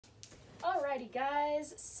Alrighty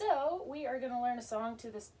guys, so we are going to learn a song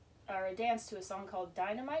to this, or a dance to a song called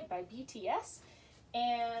Dynamite by BTS,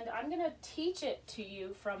 and I'm going to teach it to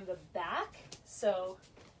you from the back, so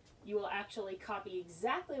you will actually copy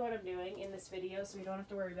exactly what I'm doing in this video, so you don't have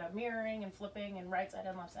to worry about mirroring and flipping and right side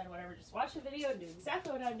and left side, whatever. Just watch the video and do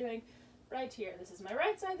exactly what I'm doing right here. This is my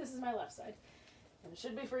right side, this is my left side, and it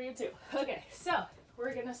should be for you too. Okay, so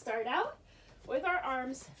we're going to start out with our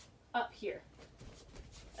arms up here,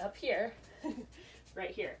 right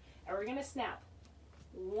here, and we're gonna snap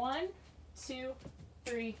 1, 2,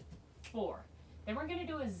 3, 4. Then we're gonna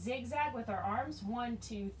do a zigzag with our arms 1,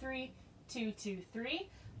 2, 3, 2, 2, 3,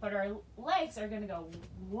 but our legs are gonna go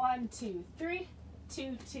 1, 2, 3,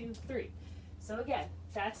 2, 2, 3. So again,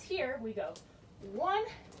 that's here. We go 1,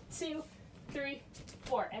 2, 3,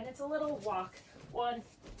 4, and it's a little walk. 1,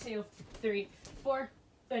 2, 3, 4.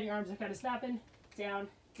 Then your arms are kind of snapping down,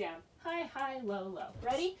 down, high, high, low, low.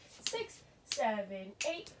 Ready? 6, 7,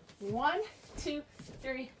 8. 1, 2,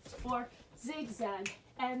 3, 4. Zigzag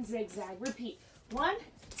and zigzag. Repeat. 1,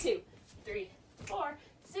 2, 3, 4.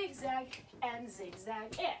 Zigzag and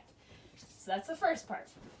zigzag and. So that's the first part.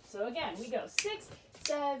 So again, we go 6,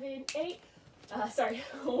 7, 8.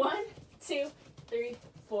 1, 2, 3,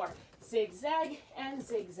 4. Zigzag and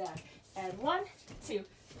zigzag. And 1, 2,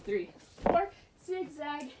 3, 4.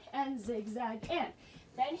 Zigzag and zigzag and.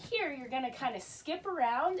 Then here you're going to kind of skip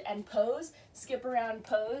around and pose, skip around,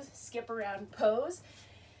 pose, skip around, pose.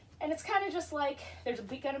 And it's kind of just like there's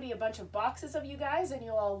going to be a bunch of boxes of you guys and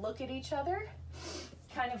you'll all look at each other.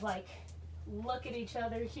 Kind of like look at each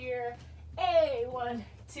other here. A, 1,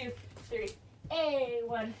 2, 3, A,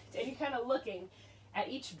 1. And you're kind of looking at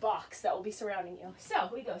each box that will be surrounding you. So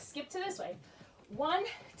we go skip to this way. 1,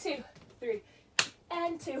 2, 3,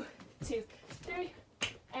 and 2, 2, 3,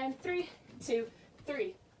 and 3, 2,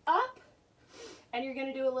 3, up, and you're going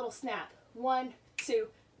to do a little snap. 1, 2,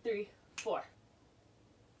 3, 4.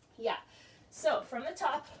 Yeah. So from the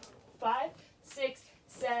top, 5, 6,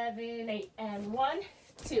 7, 8, and 1,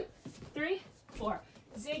 2, 3, 4.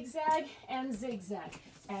 Zigzag and zigzag.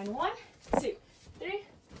 And 1, 2, 3,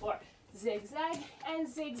 4. Zigzag and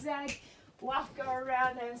zigzag. Walk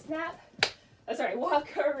around and snap.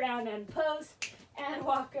 Walk around and pose. And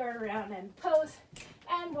walk around and pose.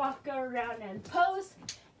 And walk around and pose.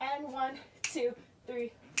 And 1, 2,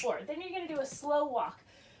 3, 4. Then you're going to do a slow walk,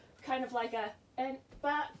 kind of like a and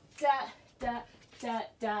ba da da da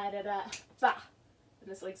da da da ba.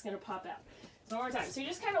 And this leg's going to pop out. So one more time. So you're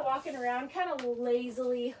just kind of walking around, kind of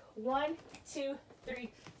lazily. 1, 2,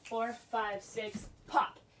 3, 4, 5, 6,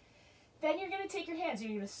 pop. Then you're going to take your hands.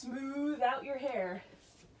 You're going to smooth out your hair.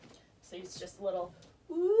 So it's just a little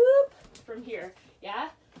whoop from here. Yeah?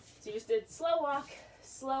 So you just did slow walk,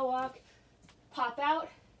 pop out.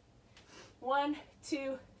 1,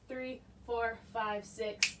 2, 3, 4, 5,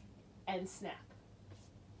 6, and snap.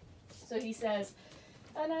 So he says,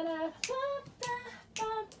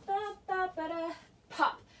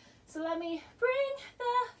 pop. So let me bring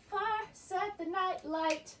the fire, set the night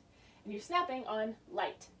light. And you're snapping on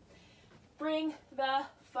light. Bring the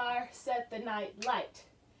fire, set the night light.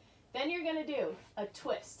 Then you're going to do a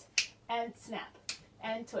twist and snap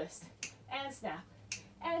and twist and snap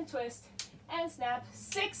and twist and snap.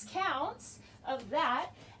 6 counts of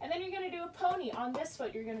that. And then you're going to do a pony on this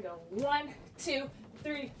foot. You're going to go 1, 2,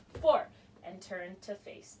 3, 4 and turn to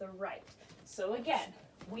face the right. So again,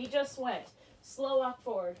 we just went slow walk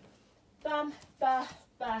forward. Bum, ba,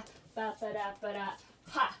 ba, ba, ba, da, ba, da,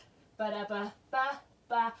 ha, ba, da, ba, ba,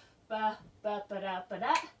 ba, ba, ba, ba, da, ba,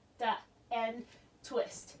 da, da, and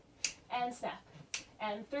twist. And snap,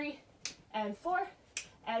 and 3, and 4,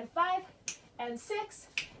 and 5, and 6,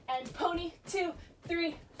 and pony, 2,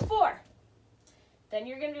 3, 4. Then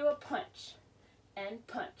you're going to do a punch, and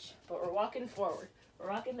punch, but we're walking forward. We're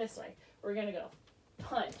walking this way. We're going to go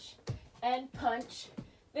punch, and punch.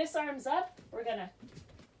 This arm's up. We're going to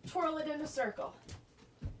twirl it in a circle,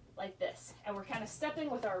 like this. And we're kind of stepping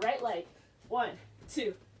with our right leg. 1,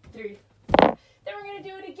 2, 3, 4. Then we're going to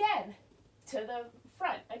do it again, to the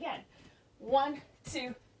front, again. 1,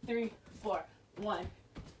 2, 3, 4. 1,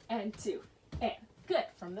 and 2, and good.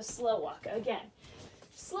 From the slow walk again.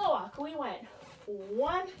 Slow walk, we went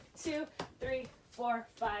 1, 2, 3, 4,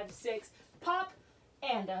 5, 6, pop,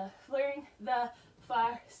 and bring the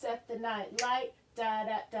fire, set the night light, da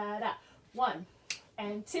da da da. 1,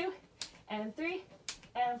 and 2, and 3,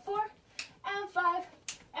 and 4, and 5,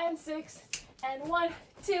 and 6, and 1,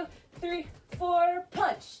 2, 3, 4,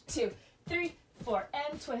 punch, 2, 3, 4,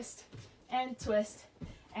 and twist, and twist,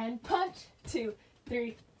 and punch, 2,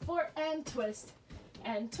 3, 4, and twist,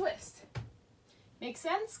 and twist. Make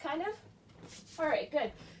sense, kind of? All right,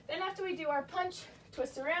 good. Then after after we do our punch,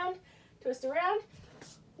 twist around,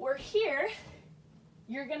 we're here.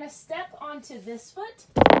 You're gonna step onto this foot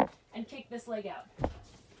and kick this leg out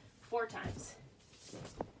 4 times.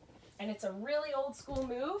 And it's a really old school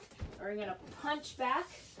move. We're gonna punch back,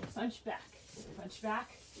 punch back, punch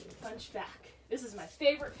back, punch back. This is my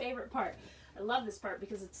favorite part. I love this part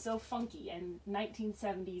because it's so funky and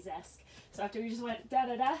 1970s-esque. So after we just went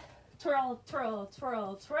da-da-da, twirl, twirl,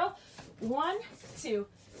 twirl, twirl. 1, 2,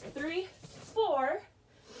 3, 4.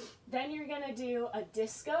 Then you're gonna do a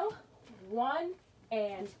disco. 1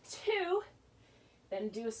 and 2. Then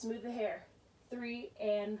do a smooth the hair. 3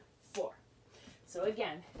 and 4. So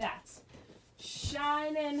again, that's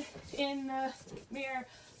shining in the mirror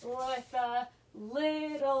with a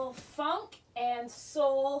little funk and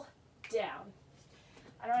soul down.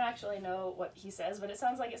 I don't actually know what he says, but it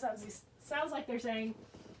sounds like they're saying,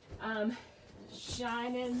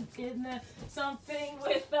 shining in the something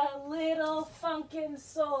with a little funk and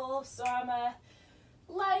soul. So I'ma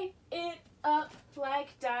light it up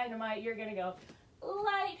like dynamite. You're gonna go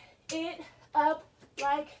light it up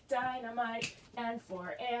like dynamite, and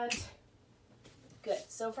 4 and good.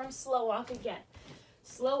 So from slow walk again.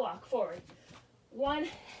 Slow walk forward. 1,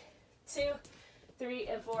 2, 3,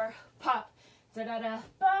 and 4. Pop. Da da da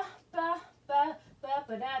ba ba ba ba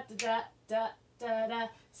ba da da da da da.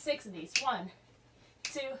 6 of these. 1,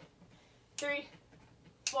 2, 3,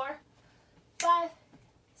 4, 5,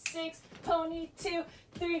 6. Pony. 2,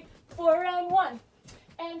 3, 4, and 1,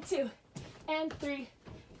 and 2, and 3,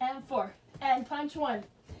 and 4, and punch. 1,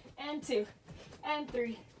 and 2, and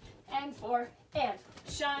 3, and 4, and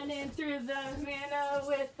shining through the mirror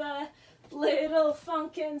with a little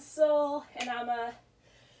funk and soul, and I'ma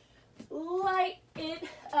light it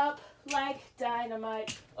up like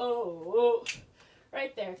dynamite. Oh,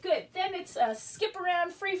 right there. Good. Then it's a skip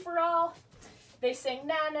around free for all. They sing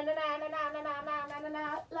na na na na na na na na na na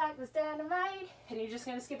na like this dynamite, and you're just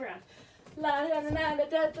gonna skip around. La da da da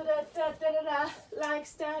da da da da da da like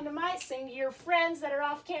dynamite. Sing to your friends that are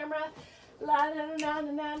off camera. La da da da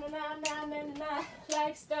da da da da da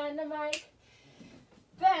like dynamite.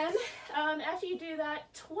 Then, after you do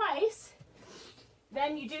that twice,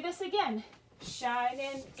 then you do this again.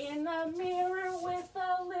 Shining in the mirror with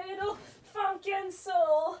a little funk and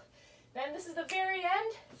soul. Then this is the very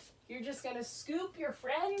end. You're just gonna scoop your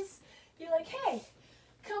friends. Be like, hey,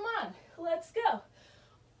 come on, let's go.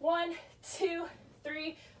 1, 2,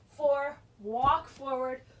 3, 4. Walk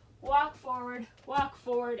forward, walk forward, walk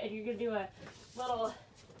forward, and you're gonna do a little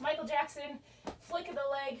Michael Jackson flick of the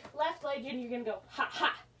leg, left leg, and you're gonna go ha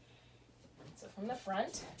ha. So from the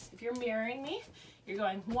front, if you're mirroring me, you're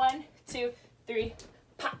going 1, 2, 3,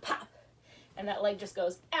 pop, pop, and that leg just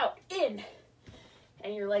goes out, in,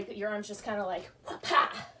 and your arms just kind of like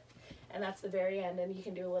pa, and that's the very end. And you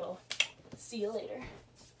can do a little see you later.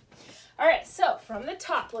 All right, so from the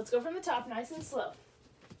top, let's go from the top, nice and slow.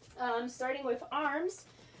 Starting with arms.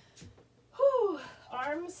 Whew,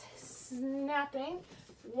 arms snapping.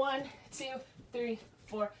 1, 2, 3,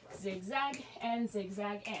 4. Zigzag and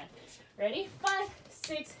zigzag and. Ready? 5,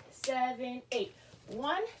 6, 7, 8.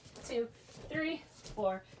 1, 2, 3,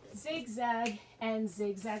 4. Zigzag and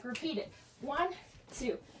zigzag. Repeat it. 1,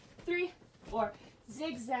 2, 3, 4.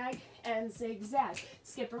 Zigzag and zigzag.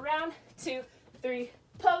 Skip around. 2, 3,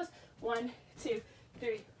 pose. 1, 2,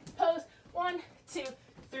 3, pose. 1, 2,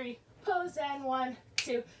 3, pose, and 1,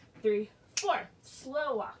 2, 3, 4.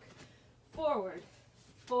 Slow walk. Forward,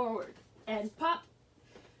 forward, and pop.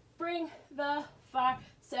 Bring the fire,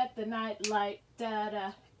 set the night light,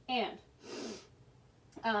 da-da, and.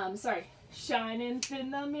 Shining in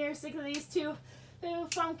the mirror, 6 of these, 2,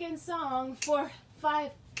 funkin' song, 4,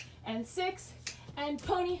 5, and 6, and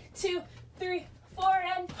pony, 2, 3, 4,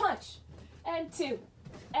 and punch, and 2,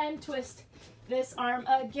 and twist this arm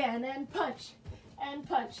again, and punch,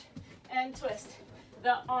 and twist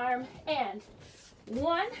the arm, and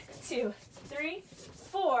 1, 2, 3,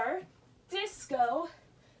 4, disco,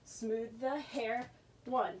 smooth the hair,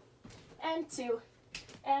 1, and 2,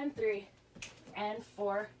 and 3, and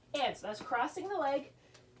 4, and so that's crossing the leg,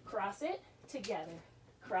 cross it together,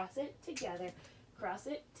 cross it together, cross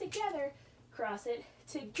it together, cross it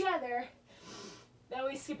together. Then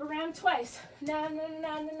we skip around twice. Na na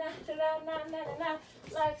na na na na na na na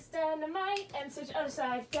like dynamite, and switch other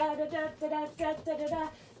side. Da da da da da da da da da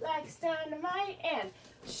like dynamite, and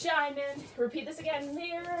shining. Repeat this again.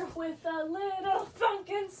 Mirror with a little funk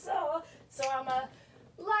and soul. So I'ma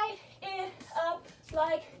light it up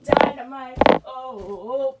like dynamite.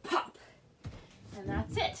 Oh, pop. And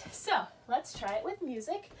that's it. So let's try it with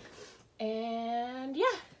music. And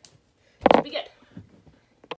yeah, should be good.